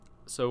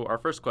So our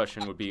first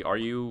question would be, are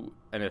you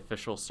an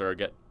official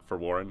surrogate for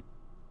Warren?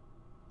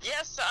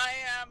 Yes, I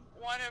am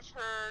one of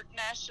her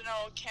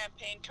national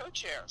campaign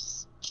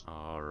co-chairs.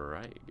 All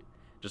right.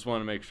 Just want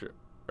to make sure.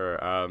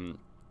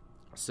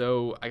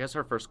 So I guess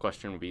our first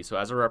question would be, so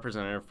as a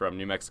representative from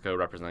New Mexico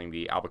representing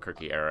the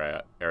Albuquerque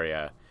area,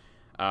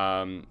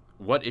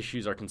 what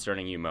issues are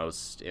concerning you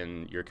most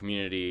in your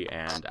community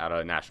and at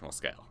a national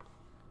scale?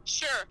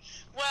 Sure.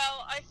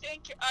 Well, I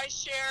think I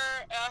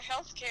share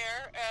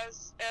healthcare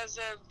as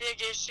a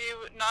big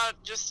issue, not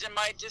just in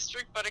my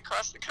district, but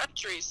across the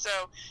country.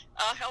 So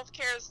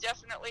healthcare is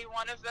definitely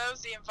one of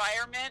those. The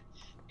environment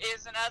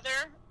is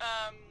another.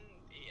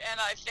 And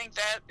I think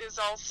that is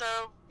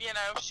also,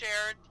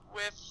 shared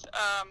with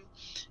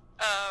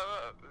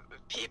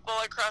people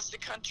across the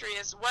country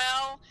as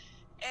well.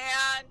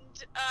 And,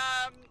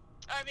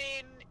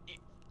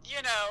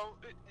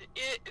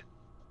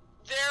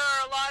 there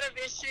are a lot of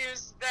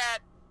issues that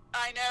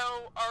I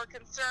know are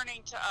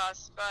concerning to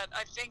us, but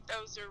I think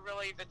those are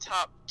really the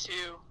top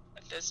two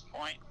at this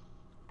point.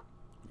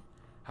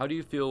 How do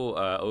you feel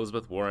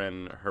Elizabeth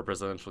Warren, her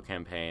presidential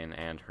campaign,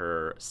 and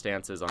her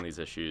stances on these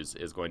issues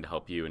is going to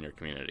help you and your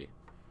community?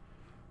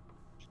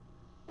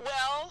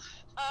 Well,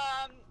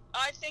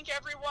 I think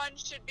everyone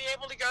should be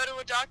able to go to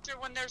a doctor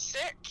when they're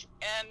sick,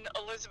 and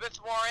Elizabeth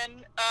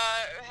Warren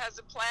has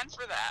a plan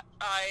for that.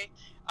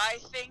 I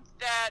think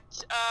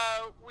that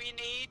we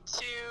need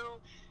to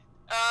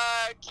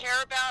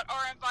care about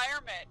our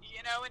environment.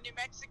 In New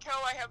Mexico,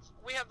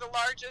 we have the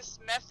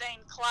largest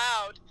methane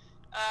cloud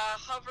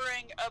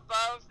hovering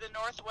above the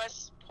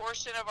northwest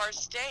portion of our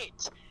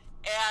state.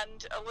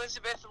 And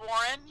Elizabeth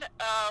Warren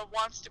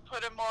wants to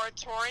put a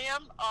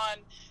moratorium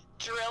on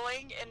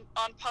drilling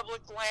on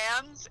public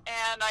lands,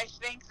 and I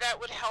think that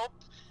would help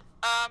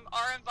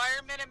our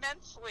environment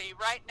immensely.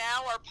 Right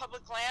now, our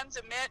public lands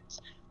emit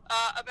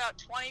about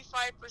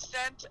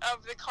 25%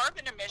 of the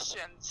carbon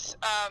emissions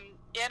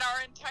in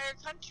our entire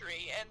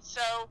country, and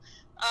so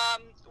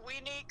we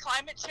need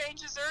climate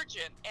change is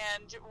urgent,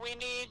 and we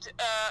need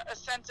a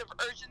sense of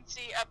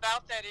urgency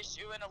about that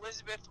issue, and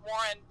Elizabeth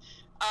Warren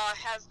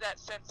has that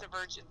sense of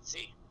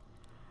urgency.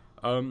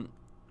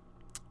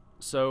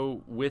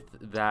 So with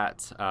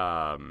that,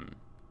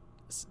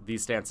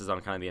 these stances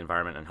on kind of the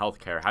environment and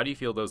healthcare, how do you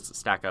feel those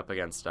stack up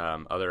against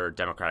other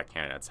Democratic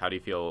candidates? How do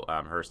you feel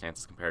her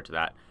stances compared to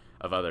that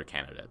of other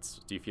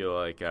candidates? Do you feel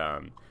like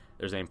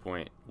there's any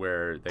point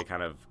where they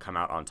kind of come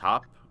out on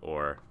top,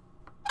 or?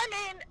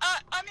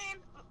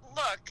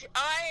 Look,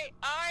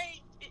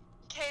 I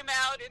came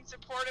out in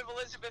support of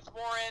Elizabeth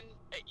Warren,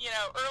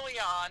 early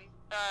on.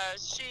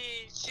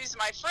 She's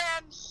my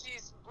friend.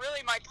 She's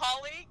really my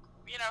colleague.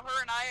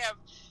 Her and I have,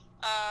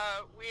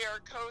 we are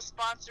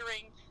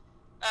co-sponsoring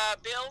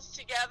bills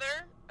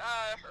together,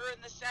 her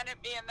in the Senate,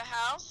 me in the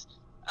House.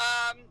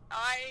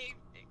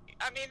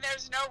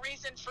 There's no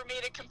reason for me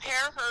to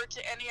compare her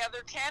to any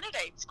other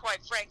candidates,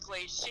 quite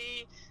frankly.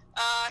 She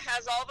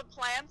has all the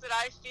plans that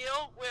I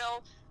feel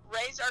will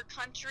raise our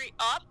country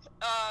up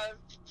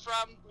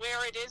from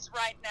where it is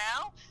right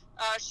now.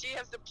 She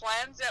has the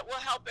plans that will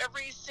help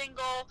every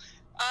single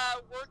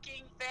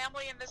working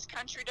family in this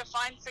country to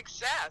find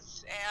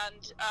success,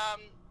 and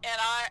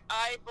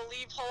I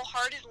believe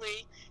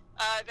wholeheartedly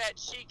that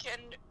she can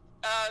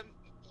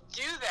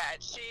do that.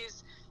 She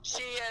is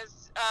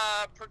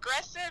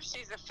progressive,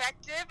 she's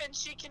effective, and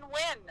she can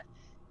win.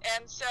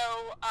 And so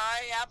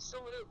I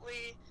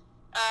absolutely,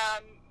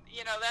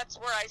 that's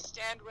where I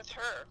stand with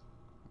her.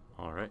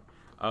 All right.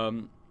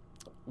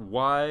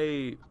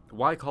 Why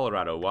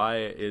Colorado? Why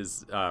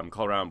is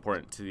Colorado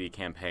important to the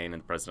campaign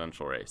and the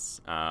presidential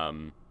race?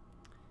 Well,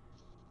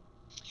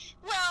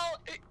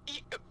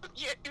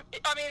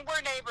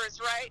 we're neighbors,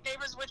 right?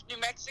 Neighbors with New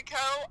Mexico.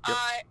 Yep.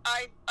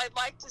 I'd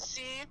like to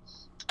see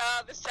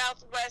the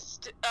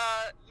Southwest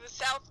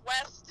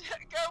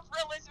go for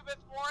Elizabeth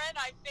Warren.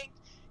 I think,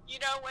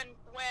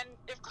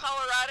 if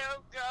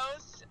Colorado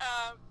goes,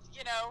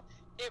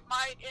 it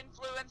might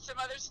influence some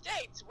other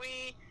states.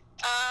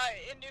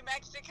 In New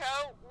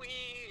Mexico,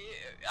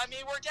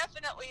 we're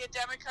definitely a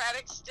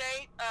Democratic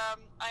state.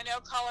 I know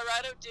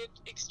Colorado did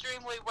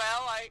extremely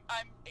well.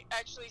 I'm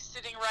actually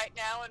sitting right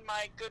now in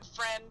my good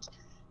friend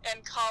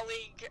and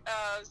colleague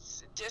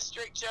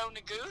district, Joe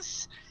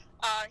Neguse.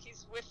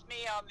 He's with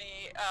me on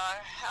the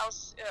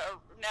House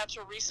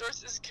Natural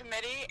Resources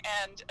Committee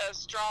and a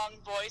strong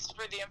voice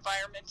for the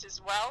environment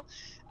as well.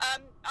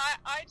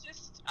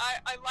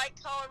 I like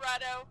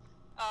Colorado.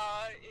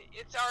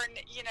 It's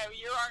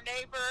you're our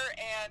neighbor,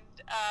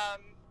 and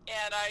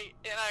I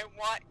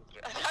want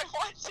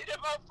you to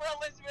vote for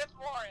Elizabeth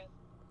Warren.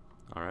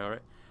 All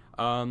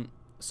right.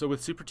 So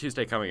with Super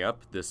Tuesday coming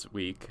up this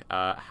week,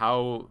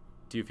 how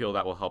do you feel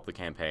that will help the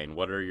campaign?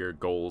 What are your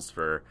goals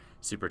for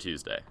Super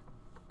Tuesday?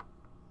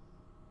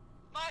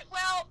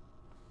 Well,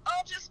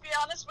 I'll just be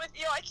honest with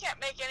you. I can't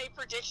make any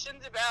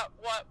predictions about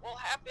what will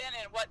happen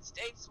and what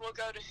states will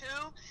go to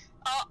who.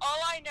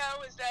 All I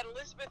know is that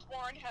Elizabeth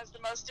Warren has the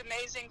most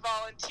amazing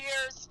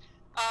volunteers.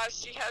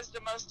 She has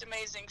the most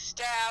amazing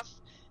staff.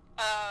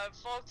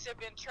 Folks have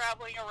been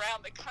traveling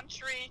around the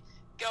country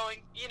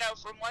going,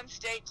 from one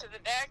state to the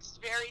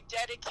next, very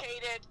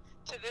dedicated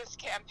to this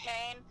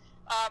campaign.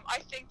 I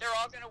think they're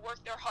all going to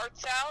work their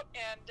hearts out,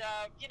 and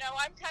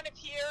I'm kind of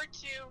here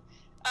to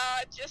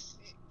just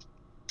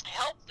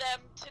help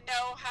them to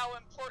know how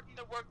important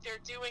the work they're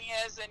doing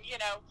is, and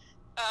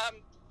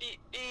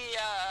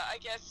I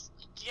guess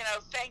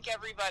thank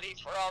everybody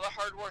for all the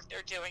hard work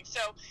they're doing.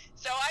 So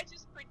I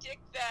just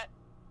predict that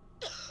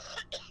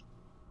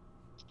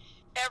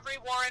every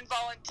Warren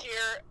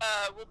volunteer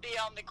will be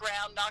on the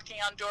ground knocking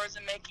on doors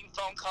and making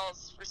phone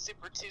calls for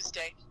Super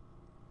Tuesday.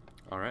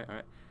 All right.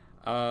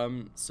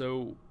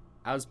 So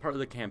as part of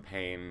the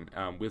campaign,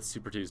 with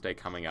Super Tuesday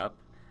coming up,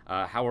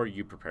 how are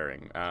you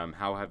preparing?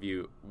 How have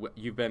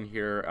you've been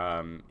here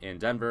in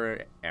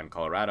Denver and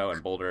Colorado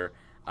and Boulder.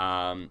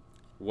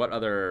 What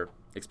other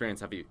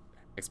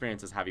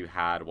experiences have you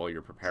had while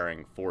you're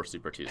preparing for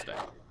Super Tuesday?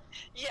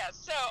 Yes,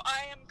 so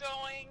I am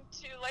going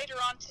to, later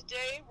on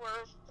today,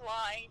 we're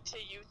flying to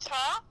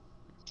Utah.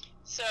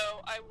 So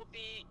I will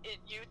be in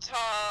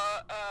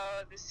Utah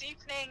this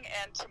evening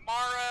and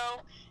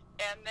tomorrow.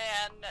 And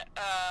then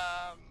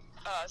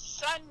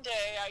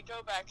Sunday I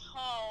go back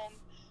home,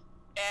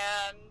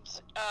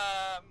 and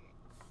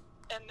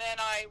then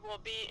I will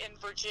be in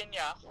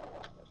Virginia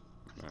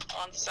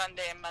on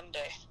Sunday and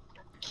Monday.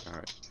 All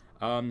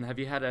right. Have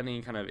you had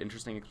any kind of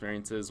interesting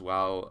experiences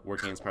while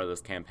working as part of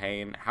this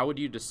campaign? How would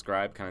you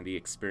describe kind of the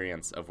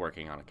experience of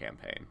working on a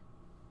campaign?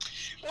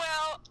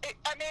 Well,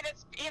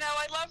 it's,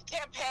 I love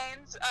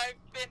campaigns. I've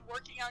been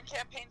working on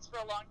campaigns for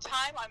a long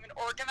time. I'm an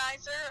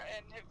organizer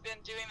and have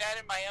been doing that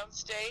in my own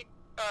state,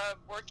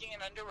 working in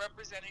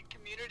underrepresented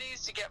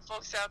communities to get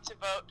folks out to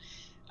vote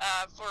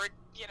for,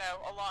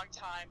 a long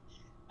time.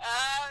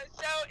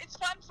 So it's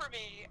fun for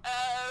me.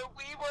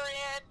 We were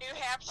in New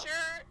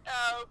Hampshire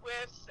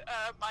with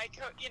my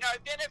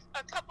I've been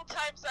a couple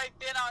times. I've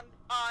been on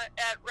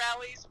at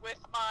rallies with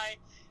my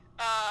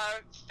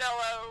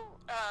fellow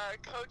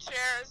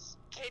co-chairs,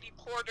 Katie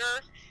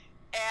Porter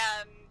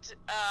and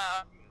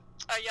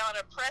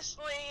Ayanna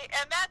Presley,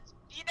 and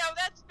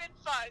that's been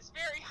fun. It's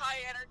very high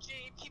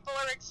energy. People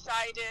are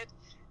excited,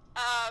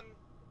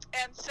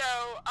 and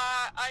so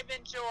I've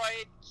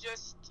enjoyed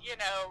just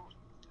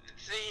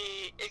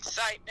the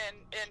excitement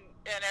and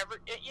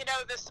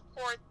the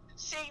support,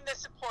 seeing the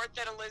support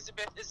that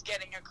Elizabeth is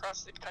getting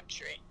across the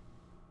country.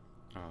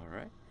 All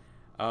right.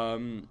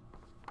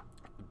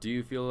 Do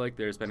you feel like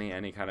there's been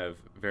any kind of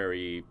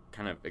very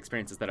kind of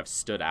experiences that have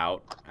stood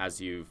out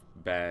as you've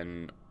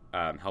been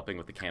helping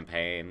with the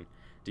campaign?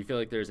 Do you feel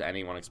like there's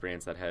any one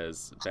experience that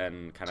has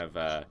been kind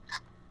of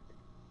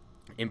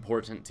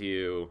important to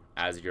you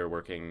as you're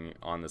working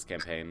on this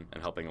campaign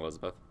and helping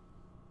Elizabeth?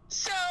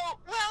 So,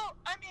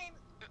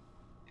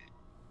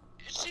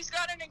 she's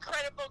got an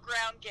incredible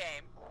ground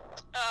game.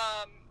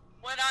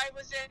 When I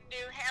was in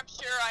New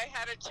Hampshire, I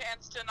had a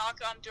chance to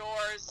knock on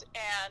doors,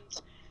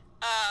 and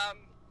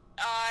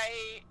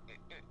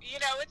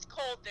it's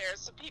cold there,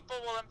 so people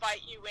will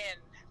invite you in,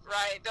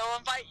 right? They'll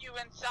invite you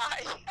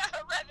inside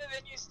rather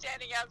than you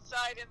standing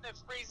outside in the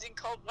freezing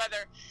cold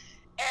weather.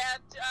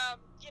 And,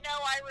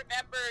 I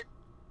remember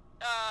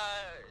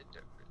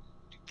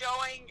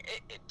going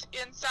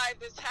inside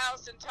this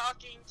house and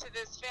talking to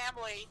this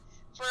family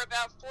for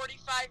about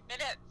 45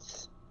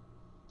 minutes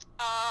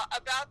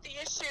about the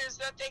issues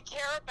that they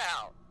care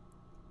about.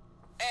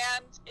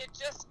 And it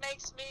just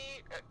makes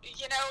me,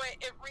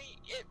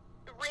 it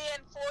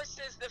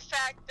reinforces the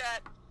fact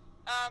that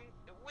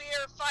we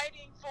are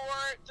fighting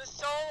for the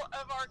soul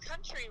of our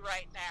country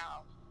right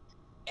now.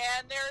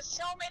 And there are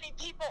so many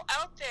people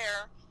out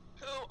there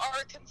who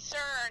are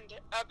concerned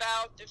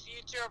about the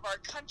future of our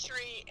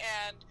country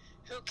and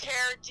who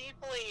care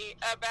deeply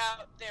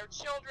about their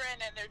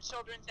children and their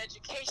children's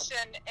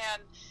education.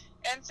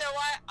 And so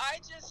I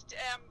just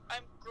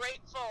I'm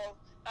grateful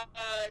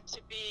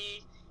to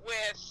be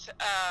with,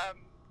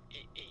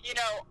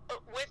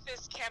 with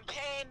this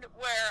campaign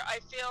where I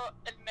feel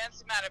an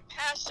immense amount of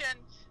passion.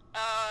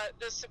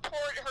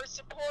 Her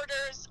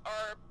supporters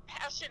are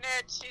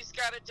passionate. She's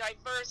got a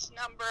diverse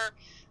number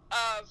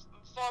of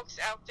folks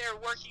out there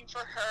working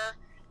for her,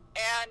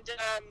 and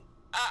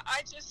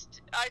I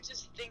just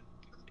think,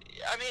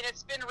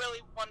 it's been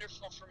really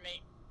wonderful for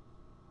me.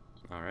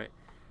 All right.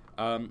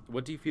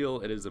 What do you feel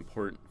it is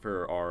important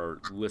for our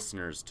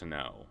listeners to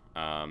know?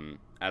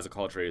 As a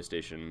college radio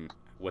station,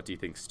 what do you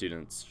think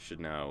students should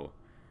know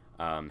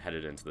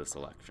headed into this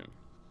election?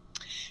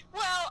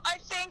 Well, I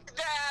think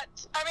that,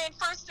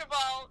 first of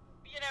all,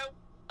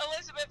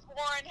 Elizabeth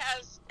Warren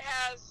has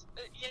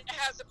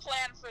a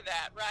plan for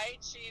that, right?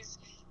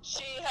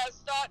 She has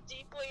thought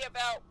deeply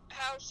about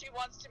how she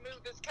wants to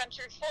move this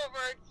country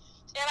forward,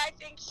 and I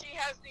think she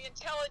has the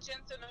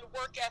intelligence and the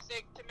work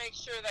ethic to make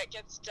sure that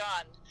gets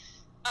done.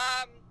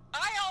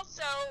 I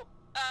also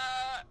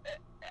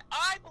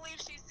I believe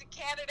she's the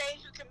candidate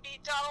who can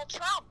beat Donald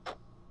Trump.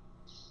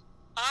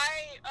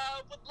 I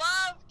would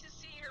love to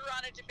see her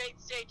on a debate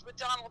stage with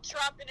Donald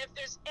Trump, and if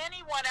there's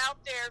anyone out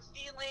there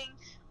feeling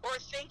or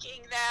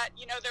thinking that,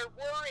 they're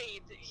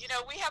worried,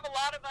 we have a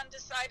lot of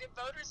undecided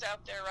voters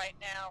out there right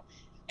now,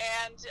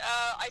 And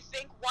I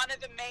think one of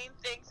the main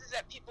things is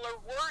that people are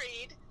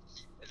worried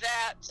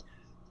that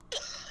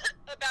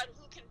about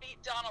who can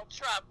beat Donald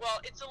Trump. Well,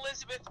 it's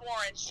Elizabeth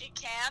Warren. She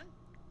can,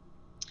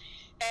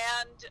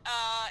 and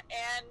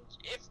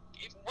if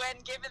when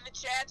given the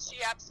chance,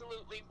 she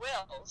absolutely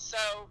will.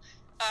 So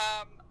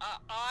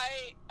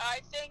I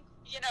think,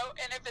 you know,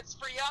 and if it's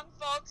for young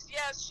folks,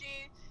 yes,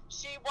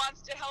 she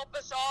wants to help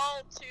us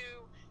all to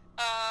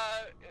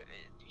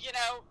you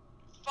know,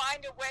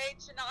 find a way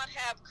to not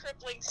have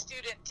crippling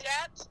student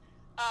debt.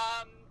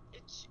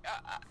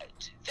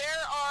 There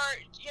are,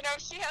 you know,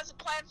 she has a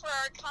plan for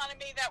our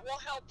economy that will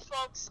help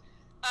folks.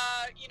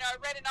 You know, I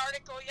read an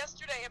article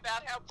yesterday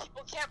about how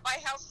people can't buy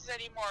houses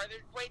anymore.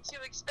 They're way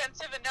too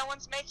expensive and no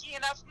one's making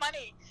enough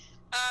money.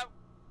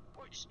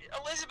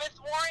 Elizabeth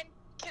Warren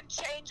can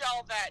change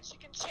all that. She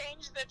can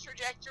change the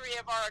trajectory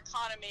of our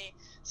economy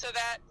so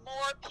that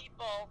more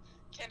people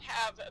can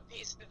have a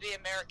piece of the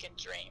American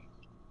dream.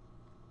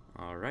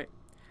 All right.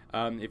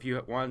 If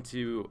you want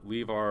to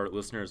leave our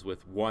listeners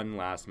with one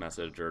last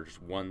message or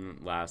just one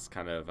last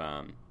kind of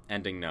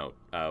ending note,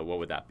 what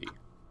would that be?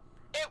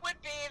 It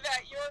would be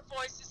that your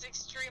voice is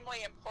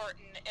extremely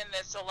important in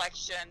this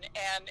election,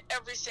 and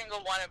every single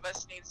one of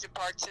us needs to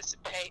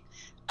participate.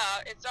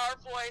 It's our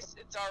voice,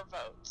 it's our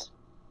vote.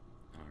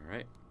 All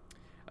right.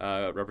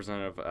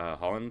 Representative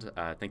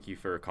Haaland, thank you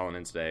for calling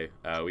in today.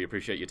 We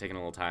appreciate you taking a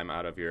little time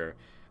out of your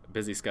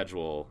busy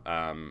schedule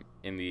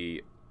in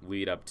the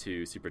lead up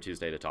to Super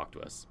Tuesday to talk to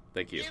us.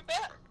 Thank you. You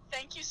bet.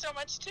 Thank you so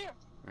much, too.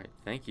 All right.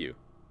 Thank you.